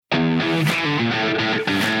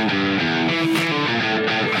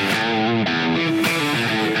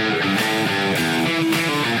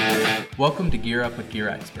Welcome to Gear Up with Gear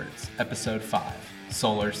Experts, Episode 5,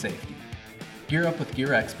 Solar Safety. Gear Up with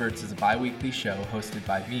Gear Experts is a bi-weekly show hosted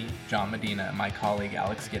by me, John Medina, and my colleague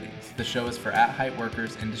Alex Giddings. The show is for at-height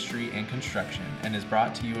workers, industry, and construction, and is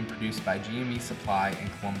brought to you and produced by GME Supply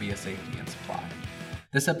and Columbia Safety and Supply.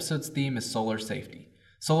 This episode's theme is solar safety.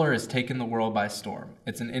 Solar has taken the world by storm.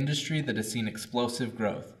 It's an industry that has seen explosive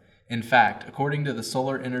growth. In fact, according to the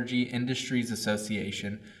Solar Energy Industries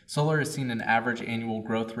Association, solar has seen an average annual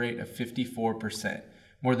growth rate of 54%.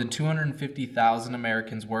 More than 250,000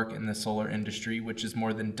 Americans work in the solar industry, which is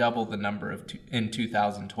more than double the number in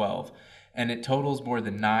 2012, and it totals more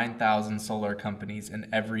than 9,000 solar companies in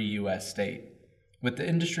every U.S. state. With the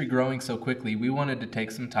industry growing so quickly, we wanted to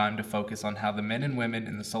take some time to focus on how the men and women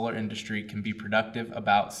in the solar industry can be productive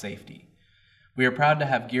about safety. We are proud to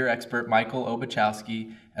have gear expert Michael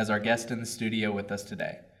Obachowski as our guest in the studio with us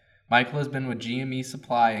today. Michael has been with GME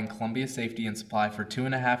Supply and Columbia Safety and Supply for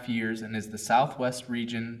 2.5 years and is the Southwest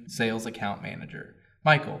Region Sales Account Manager.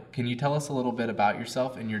 Michael, can you tell us a little bit about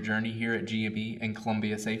yourself and your journey here at GME and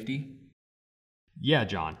Columbia Safety? Yeah,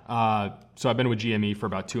 John. So I've been with GME for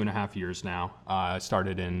about 2.5 years now. I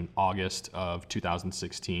started in August of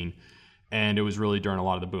 2016, and it was really during a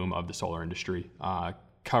lot of the boom of the solar industry.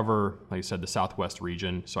 Cover, like I said, the Southwest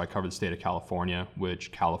region. So I cover the state of California,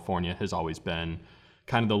 which California has always been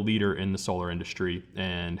kind of the leader in the solar industry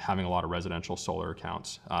and having a lot of residential solar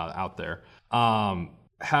accounts out there.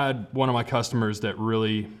 Had one of my customers that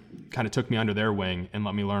really kind of took me under their wing and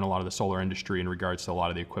let me learn a lot of the solar industry in regards to a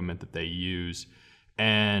lot of the equipment that they use,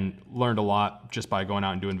 and learned a lot just by going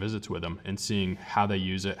out and doing visits with them and seeing how they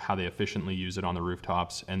use it, how they efficiently use it on the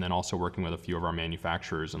rooftops, and then also working with a few of our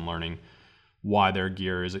manufacturers and learning why their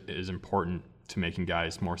gear is important to making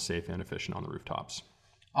guys more safe and efficient on the rooftops.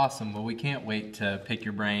 Awesome. Well, we can't wait to pick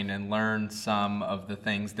your brain and learn some of the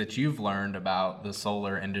things that you've learned about the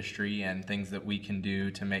solar industry and things that we can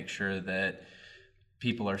do to make sure that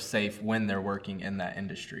people are safe when they're working in that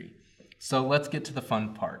industry. So let's get to the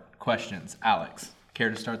fun part. Questions. Alex,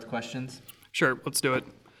 care to start the questions? Sure, let's do it.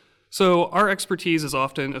 So our expertise is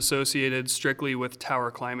often associated strictly with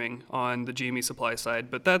tower climbing on the GME Supply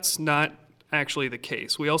side, but that's not actually the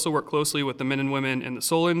case. We also work closely with the men and women in the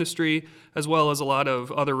solar industry, as well as a lot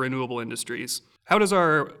of other renewable industries. How does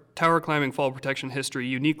our tower climbing fall protection history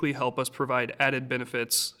uniquely help us provide added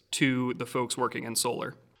benefits to the folks working in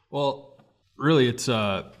solar? Well, really, it's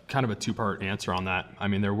kind of a two-part answer on that. I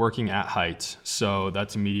mean, they're working at heights, so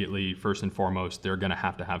that's immediately, first and foremost, they're going to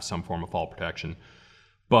have some form of fall protection.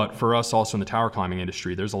 But for us also in the tower climbing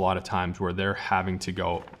industry, there's a lot of times where they're having to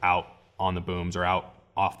go out on the booms or out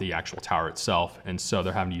off the actual tower itself, and so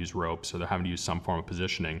they're having to use ropes, so they're having to use some form of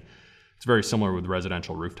positioning. It's very similar with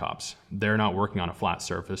residential rooftops. They're not working on a flat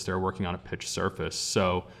surface, they're working on a pitched surface.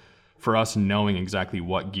 So for us, knowing exactly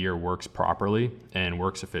what gear works properly and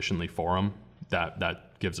works efficiently for them,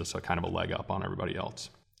 that gives us a kind of a leg up on everybody else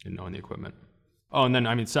in knowing the equipment. Oh, and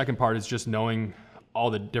then, second part is just knowing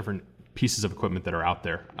all the different pieces of equipment that are out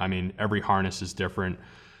there. Every harness is different.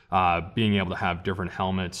 Being able to have different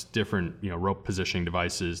helmets, different rope positioning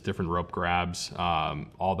devices, different rope grabs,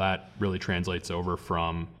 all that really translates over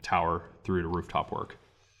from tower through to rooftop work.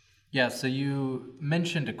 Yeah, so you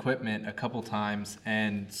mentioned equipment a couple times,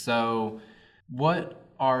 and so what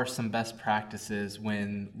are some best practices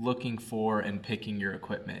when looking for and picking your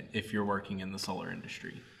equipment if you're working in the solar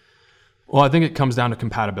industry? Well, I think it comes down to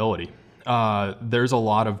compatibility. There's a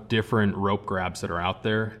lot of different rope grabs that are out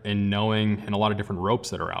there and a lot of different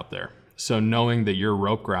ropes that are out there. So knowing that your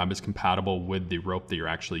rope grab is compatible with the rope that you're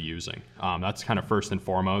actually using, that's kind of first and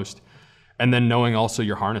foremost. And then knowing also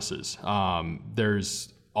your harnesses.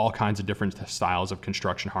 There's all kinds of different styles of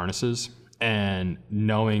construction harnesses, and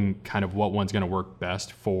knowing kind of what one's going to work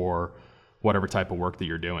best for whatever type of work that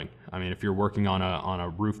you're doing. If you're working on a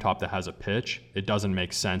rooftop that has a pitch, it doesn't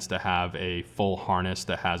make sense to have a full harness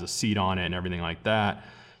that has a seat on it and everything like that.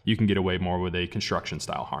 You can get away more with a construction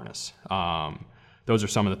style harness. Those are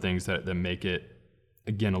some of the things that make it,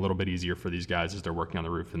 again, a little bit easier for these guys as they're working on the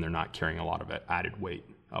roof and they're not carrying a lot of added weight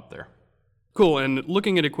up there. Cool, and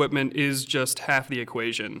looking at equipment is just half the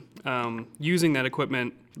equation. Using that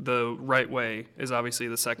equipment the right way is obviously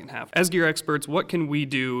the second half. As gear experts, what can we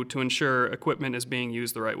do to ensure equipment is being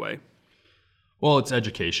used the right way? Well, it's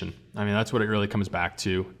education. That's what it really comes back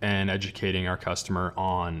to, and educating our customer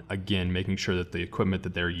on, again, making sure that the equipment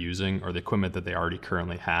that they're using or the equipment that they already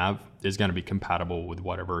currently have is going to be compatible with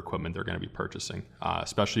whatever equipment they're going to be purchasing,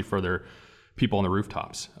 especially for their people on the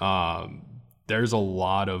rooftops. There's a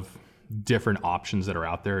lot of different options that are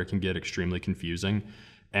out there. It can get extremely confusing,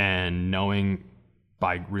 and knowing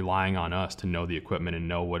by relying on us to know the equipment and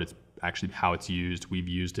know what it's actually how it's used. We've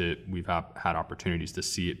used it. We've had opportunities to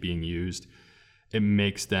see it being used. It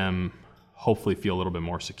makes them hopefully feel a little bit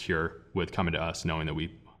more secure with coming to us, knowing that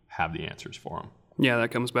we have the answers for them. Yeah, that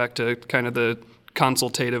comes back to kind of the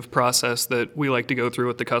consultative process that we like to go through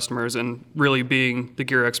with the customers and really being the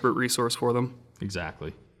gear expert resource for them.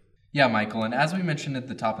 Exactly. Yeah, Michael, and as we mentioned at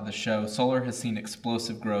the top of the show, solar has seen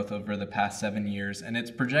explosive growth over the past 7 years, and it's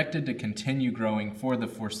projected to continue growing for the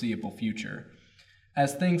foreseeable future.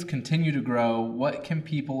 As things continue to grow, what can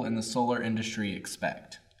people in the solar industry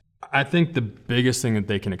expect? I think the biggest thing that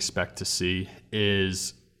they can expect to see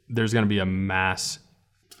is there's going to be a mass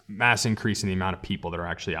increase in the amount of people that are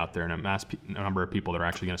actually out there, and a number of people that are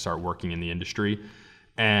actually going to start working in the industry.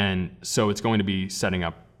 And so it's going to be setting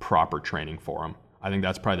up proper training for them. I think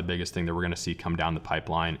that's probably the biggest thing that we're going to see come down the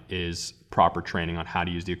pipeline is proper training on how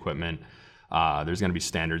to use the equipment. There's going to be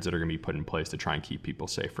standards that are going to be put in place to try and keep people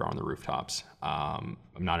safer on the rooftops. I'm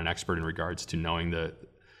not an expert in regards to knowing the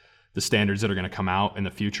standards that are going to come out in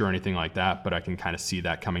the future or anything like that, but I can kind of see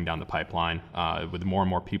that coming down the pipeline with more and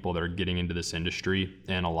more people that are getting into this industry,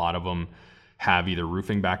 and a lot of them have either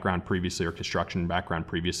roofing background previously or construction background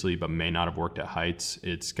previously, but may not have worked at heights.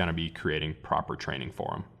 It's going to be creating proper training for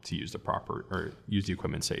them to use the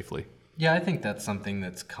equipment safely. Yeah, I think that's something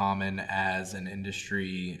that's common as an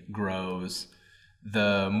industry grows.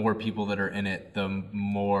 The more people that are in it, the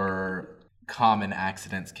more common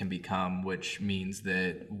accidents can become, which means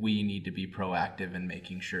that we need to be proactive in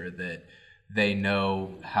making sure that they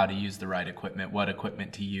know how to use the right equipment, what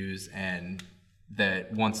equipment to use, and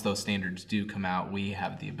that once those standards do come out, we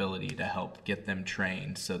have the ability to help get them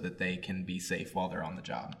trained so that they can be safe while they're on the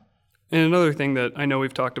job. And another thing that I know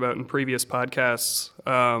we've talked about in previous podcasts,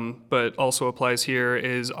 but also applies here,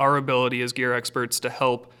 is our ability as gear experts to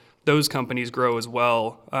help those companies grow as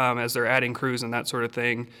well as they're adding crews and that sort of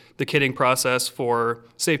thing. The kitting process for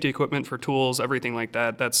safety equipment, for tools, everything like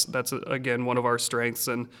that, that's again, one of our strengths,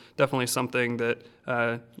 and definitely something that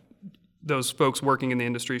those folks working in the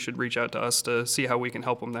industry should reach out to us to see how we can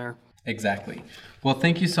help them there. Exactly. Well,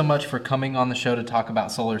 thank you so much for coming on the show to talk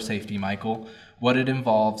about solar safety, Michael, what it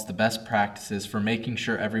involves, the best practices for making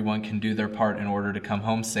sure everyone can do their part in order to come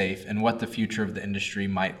home safe, and what the future of the industry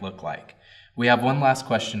might look like. We have one last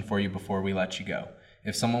question for you before we let you go.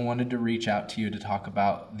 If someone wanted to reach out to you to talk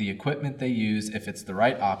about the equipment they use, if it's the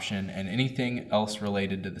right option, and anything else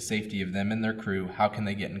related to the safety of them and their crew, how can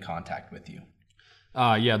they get in contact with you?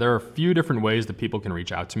 There are a few different ways that people can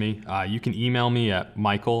reach out to me. You can email me at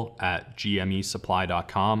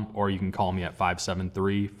michael@gmesupply.com, or you can call me at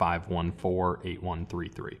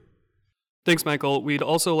 573-514-8133. Thanks, Michael. We'd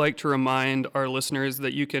also like to remind our listeners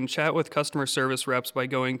that you can chat with customer service reps by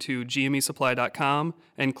going to gmesupply.com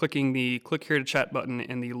and clicking the Click Here to Chat button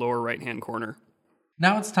in the lower right-hand corner.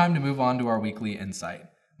 Now it's time to move on to our weekly insight.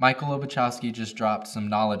 Michael Obachowski just dropped some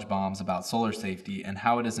knowledge bombs about solar safety and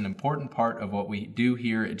how it is an important part of what we do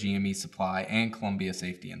here at GME Supply and Columbia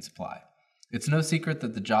Safety and Supply. It's no secret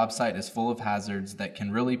that the job site is full of hazards that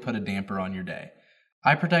can really put a damper on your day.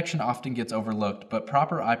 Eye protection often gets overlooked, but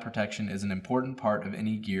proper eye protection is an important part of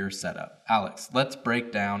any gear setup. Alex, let's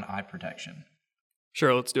break down eye protection.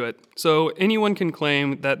 Sure, let's do it. So anyone can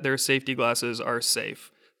claim that their safety glasses are safe.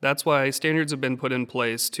 That's why standards have been put in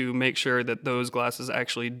place to make sure that those glasses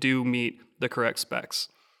actually do meet the correct specs.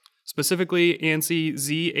 Specifically, ANSI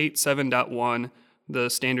Z87.1, the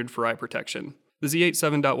standard for eye protection. The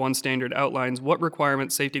Z87.1 standard outlines what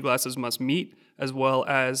requirements safety glasses must meet, as well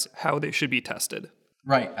as how they should be tested.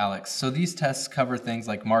 Right, Alex. So these tests cover things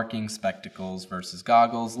like marking spectacles versus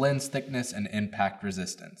goggles, lens thickness, and impact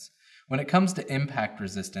resistance. When it comes to impact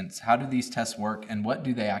resistance, how do these tests work and what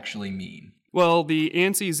do they actually mean? Well, the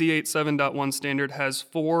ANSI Z87.1 standard has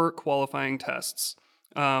 4 qualifying tests.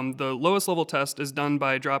 The lowest level test is done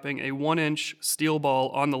by dropping a 1-inch steel ball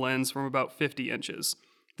on the lens from about 50 inches.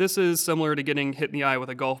 This is similar to getting hit in the eye with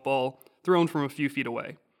a golf ball thrown from a few feet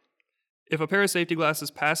away. If a pair of safety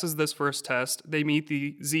glasses passes this first test, they meet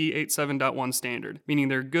the Z87.1 standard, meaning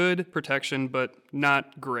they're good protection but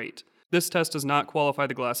not great. This test does not qualify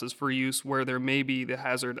the glasses for use where there may be the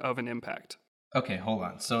hazard of an impact. Okay, hold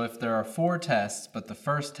on. So if there are 4 tests, but the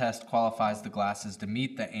first test qualifies the glasses to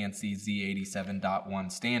meet the ANSI Z87.1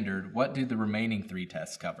 standard, what do the remaining 3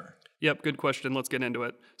 tests cover? Yep, good question. Let's get into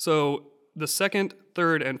it. So the second,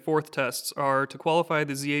 third, and fourth tests are to qualify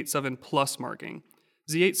the Z87 Plus marking.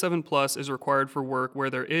 Z87 Plus is required for work where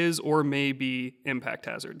there is or may be impact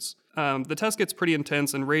hazards. The test gets pretty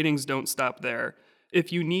intense and ratings don't stop there.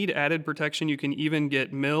 If you need added protection, you can even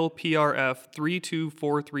get MIL PRF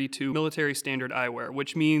 32432 military standard eyewear,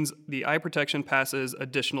 which means the eye protection passes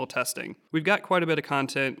additional testing. We've got quite a bit of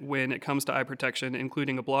content when it comes to eye protection,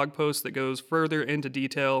 including a blog post that goes further into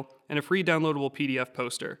detail and a free downloadable PDF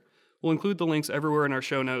poster. We'll include the links everywhere in our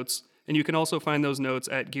show notes, and you can also find those notes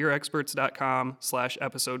at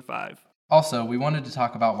gearexperts.com/episode 5. Also, we wanted to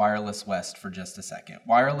talk about Wireless West for just a second.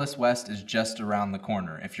 Wireless West is just around the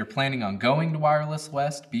corner. If you're planning on going to Wireless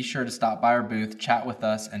West, be sure to stop by our booth, chat with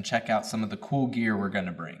us, and check out some of the cool gear we're going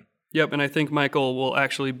to bring. Yep, and I think Michael will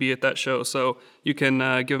actually be at that show, so you can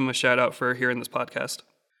give him a shout out for hearing this podcast.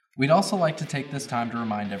 We'd also like to take this time to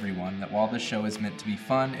remind everyone that while this show is meant to be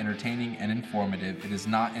fun, entertaining, and informative, it is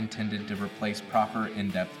not intended to replace proper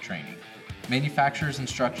in-depth training. Manufacturer's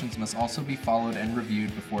instructions must also be followed and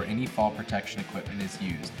reviewed before any fall protection equipment is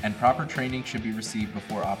used, and proper training should be received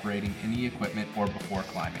before operating any equipment or before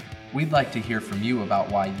climbing. We'd like to hear from you about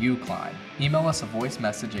why you climb. Email us a voice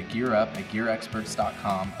message at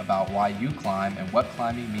gearup@gearexperts.com about why you climb and what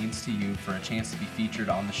climbing means to you for a chance to be featured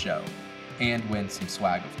on the show, and win some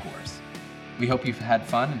swag, of course. We hope you've had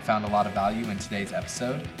fun and found a lot of value in today's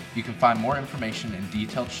episode. You can find more information and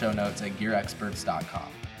detailed show notes at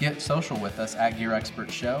gearexperts.com. Get social with us at Gear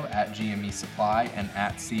Experts Show, at GME Supply, and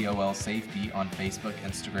at COL Safety on Facebook,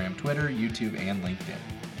 Instagram, Twitter, YouTube, and LinkedIn.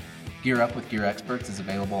 Gear Up with Gear Experts is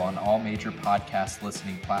available on all major podcast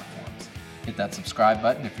listening platforms. Hit that subscribe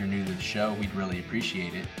button if you're new to the show, we'd really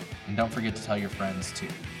appreciate it. And don't forget to tell your friends too.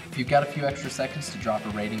 If you've got a few extra seconds to drop a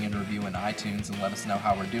rating and review in iTunes and let us know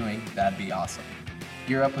how we're doing, that'd be awesome.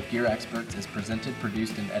 Gear Up with Gear Experts is presented,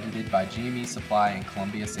 produced, and edited by GME Supply and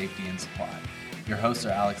Columbia Safety and Supply. Your hosts are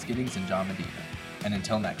Alex Giddings and John Medina. And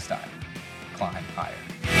until next time, climb higher.